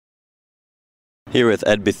Here with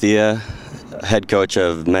Ed Beathea, head coach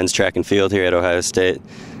of men's track and field here at Ohio State.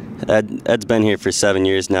 Ed's been here for 7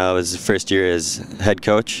 years now, his first year as head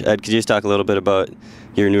coach. Ed, could you just talk a little bit about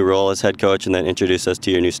your new role as head coach and then introduce us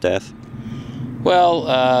to your new staff?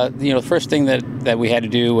 Well, the first thing that we had to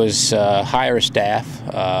do was hire a staff,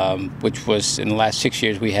 which was in the last 6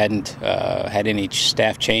 years we hadn't had any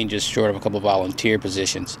staff changes short of a couple of volunteer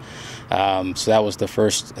positions. So that was the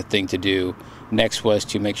first thing to do. Next was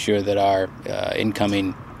to make sure that our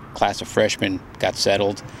incoming class of freshmen got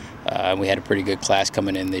settled. We had a pretty good class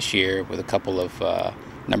coming in this year with a couple of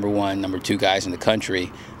number one, number two guys in the country.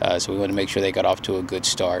 So we wanted to make sure they got off to a good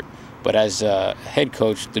start. But as head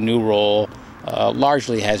coach, the new role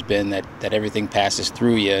largely has been that everything passes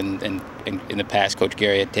through you, and in the past, Coach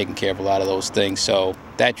Gary had taken care of a lot of those things. So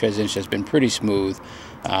that transition has been pretty smooth,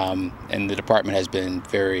 and the department has been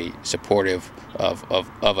very supportive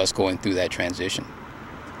of us going through that transition.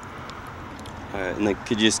 All right, and then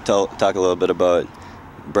could you just talk a little bit about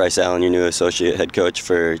Bryce Allen, your new associate head coach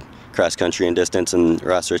for cross country and distance, and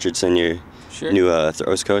Ross Richardson, your new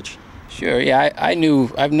throws coach? Sure. Yeah,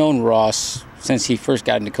 I've known Ross since he first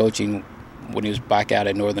got into coaching when he was back out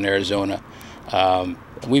in northern Arizona.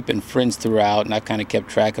 We've been friends throughout, and I've kind of kept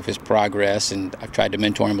track of his progress, and I've tried to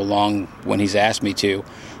mentor him along when he's asked me to.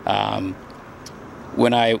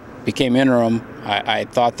 When I became interim, I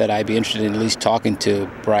thought that I'd be interested in at least talking to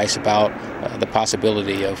Bryce about the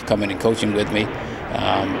possibility of coming and coaching with me.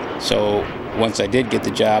 So once I did get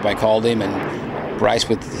the job, I called him, and Bryce,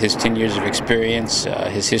 with his 10 years of experience,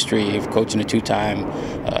 his history of coaching a two-time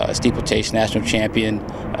steeplechase national champion,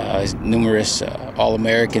 his numerous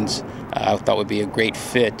All-Americans, I thought would be a great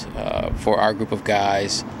fit for our group of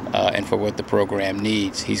guys and for what the program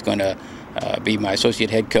needs. He's going to be my associate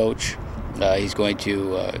head coach. He's going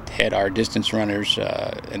to head our distance runners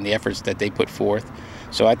and the efforts that they put forth.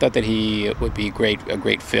 So I thought that he would be a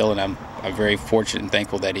great fill, and I'm very fortunate and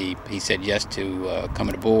thankful that he said yes to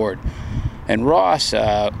coming aboard. And Ross,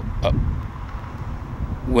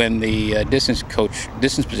 when the distance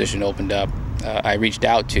position opened up, I reached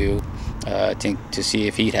out to see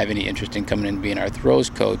if he'd have any interest in coming in and being our throws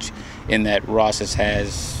coach, in that Ross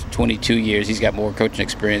has 22 years. He's got more coaching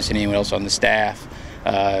experience than anyone else on the staff.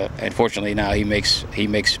 And fortunately now he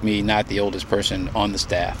makes me not the oldest person on the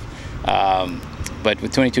staff. But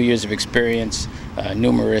with 22 years of experience,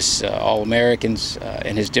 numerous All-Americans,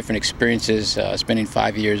 and his different experiences, spending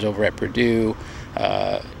 5 years over at Purdue,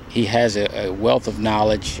 he has a wealth of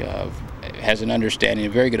knowledge, has a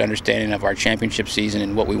very good understanding of our championship season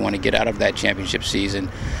and what we want to get out of that championship season.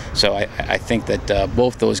 So I think that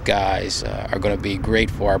both those guys are going to be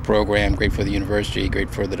great for our program, great for the university, great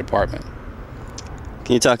for the department.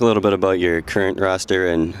 Can you talk a little bit about your current roster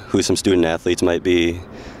and who some student athletes might be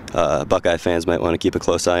Buckeye fans might want to keep a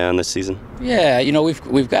close eye on this season? Yeah,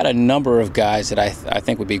 we've got a number of guys that I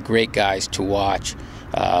think would be great guys to watch.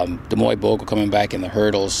 Demoy Bogle coming back in the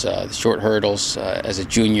hurdles, the short hurdles as a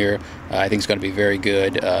junior, I think is going to be very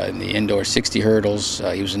good. In the indoor 60 hurdles,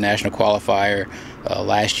 he was a national qualifier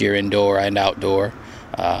last year, indoor and outdoor.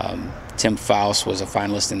 Tim Faust was a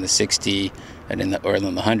finalist in the 60 and in the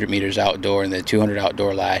 100 meters outdoor and the 200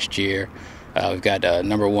 outdoor last year. We've got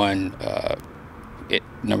number one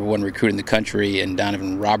recruit in the country, and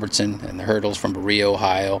Donovan Robertson in the hurdles from Berea,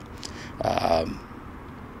 Ohio.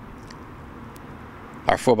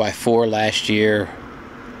 Our 4x4 last year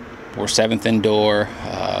were 7th indoor,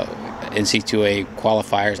 NC2A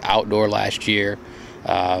qualifiers outdoor last year.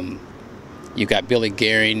 You've got Billy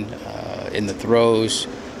Gehring in the throws,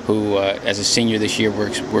 who as a senior this year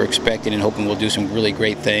we're expecting and hoping will do some really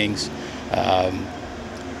great things.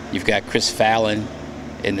 You've got Chris Fallon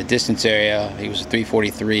in the distance area. He was a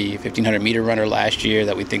 3:43 1500 meter runner last year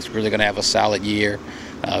that we think is really going to have a solid year.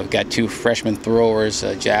 We've got two freshman throwers,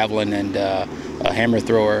 javelin and a hammer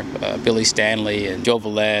thrower, Billy Stanley and Joe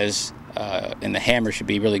Velez. And the hammer should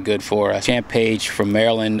be really good for us. Champ Page from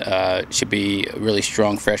Maryland should be a really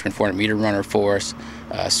strong freshman 400 meter runner for us.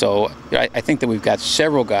 So I think that we've got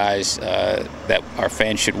several guys that our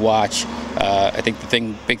fans should watch. I think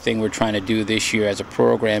the big thing we're trying to do this year as a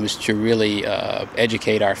program is to really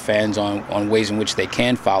educate our fans on ways in which they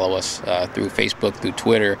can follow us through Facebook, through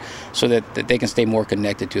Twitter, so that they can stay more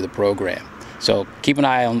connected to the program. So keep an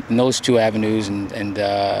eye on those two avenues, and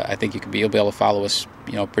I think you'll be able to follow us,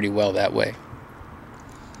 pretty well that way.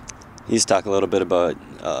 You just talk a little bit about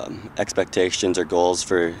expectations or goals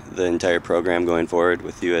for the entire program going forward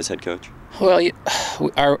with you as head coach. Well,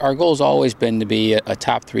 our goal has always been to be a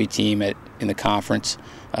top 3 team in the conference.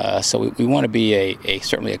 So we want to be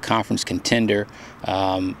certainly a conference contender.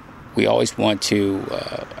 We always want to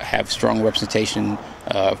have strong representation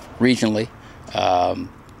regionally. and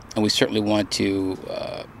we certainly want to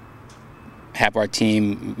have our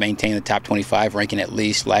team maintain the top 25 ranking at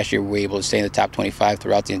least. Last year we were able to stay in the top 25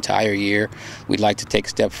 throughout the entire year. We'd like to take a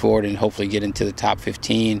step forward and hopefully get into the top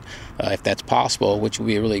 15 if that's possible, which would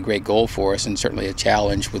be a really great goal for us and certainly a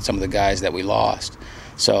challenge with some of the guys that we lost.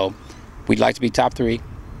 So we'd like to be top 3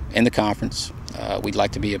 in the conference. We'd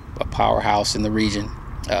like to be a powerhouse in the region.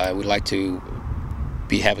 We'd like to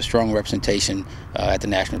have a strong representation at the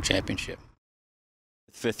national championship.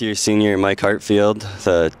 Fifth-year senior Mike Hartfield,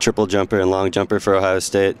 the triple jumper and long jumper for Ohio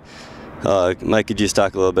State. Mike, could you just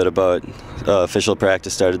talk a little bit about official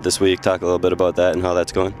practice started this week? Talk a little bit about that and how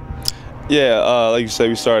that's going. Yeah, like you said,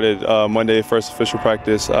 we started Monday, first official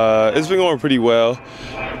practice. It's been going pretty well.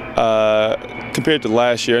 Compared to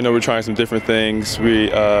last year, I know we're trying some different things. We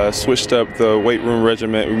switched up the weight room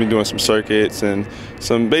regimen. We've been doing some circuits and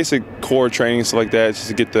some basic core training, stuff like that, just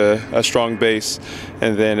to get a strong base.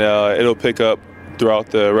 And then it'll pick up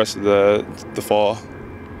throughout the rest of the fall.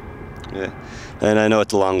 Yeah, and I know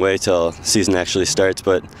it's a long way till season actually starts,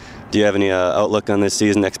 but do you have any outlook on this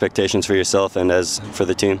season, expectations for yourself and as for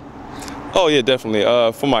the team? Oh yeah, definitely.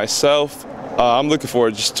 For myself, I'm looking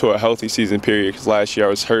forward just to a healthy season period, because last year I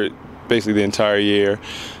was hurt basically the entire year.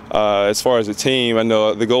 As far as the team, I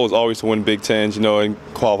know the goal is always to win Big Tens,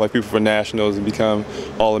 and qualify people for nationals and become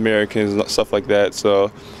All-Americans and stuff like that.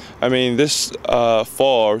 So, I mean, this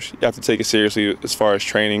fall, you have to take it seriously as far as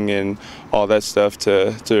training and all that stuff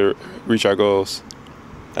to reach our goals.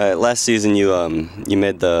 Last season, you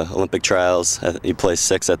made the Olympic trials. You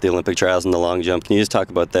placed 6th at the Olympic trials in the long jump. Can you just talk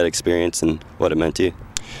about that experience and what it meant to you?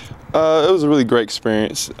 It was a really great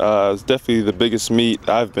experience. It was definitely the biggest meet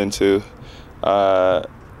I've been to.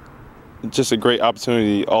 Just a great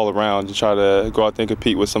opportunity all around to try to go out there and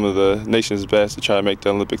compete with some of the nation's best to try to make the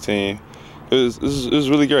Olympic team. It was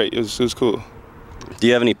really great. It was cool. Do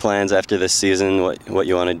you have any plans after this season? What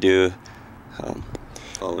you want to do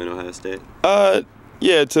following Ohio State?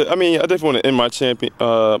 Yeah. I definitely want to end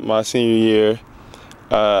my senior year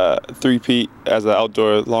three-peat as an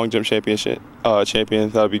outdoor long jump champion.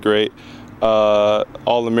 That would be great.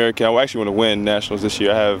 All-American. I actually want to win nationals this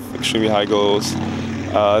year. I have extremely high goals.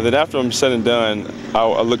 Then after I'm said and done,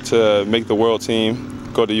 I look to make the world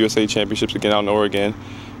team, go to USA Championships again out in Oregon,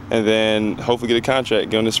 and then hopefully get a contract,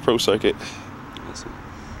 get on this pro circuit.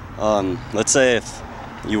 Awesome. Let's say if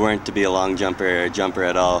you weren't to be a long jumper or a jumper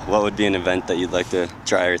at all, what would be an event that you'd like to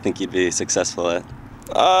try or think you'd be successful at?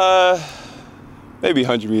 Maybe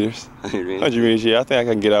 100 meters. 100 meters, yeah. I think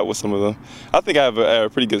I can get out with some of them. I think I have a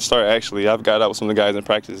pretty good start, actually. I've got out with some of the guys in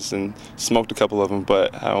practice and smoked a couple of them,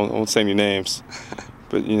 but I won't say any names.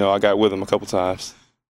 But, I got with them a couple times.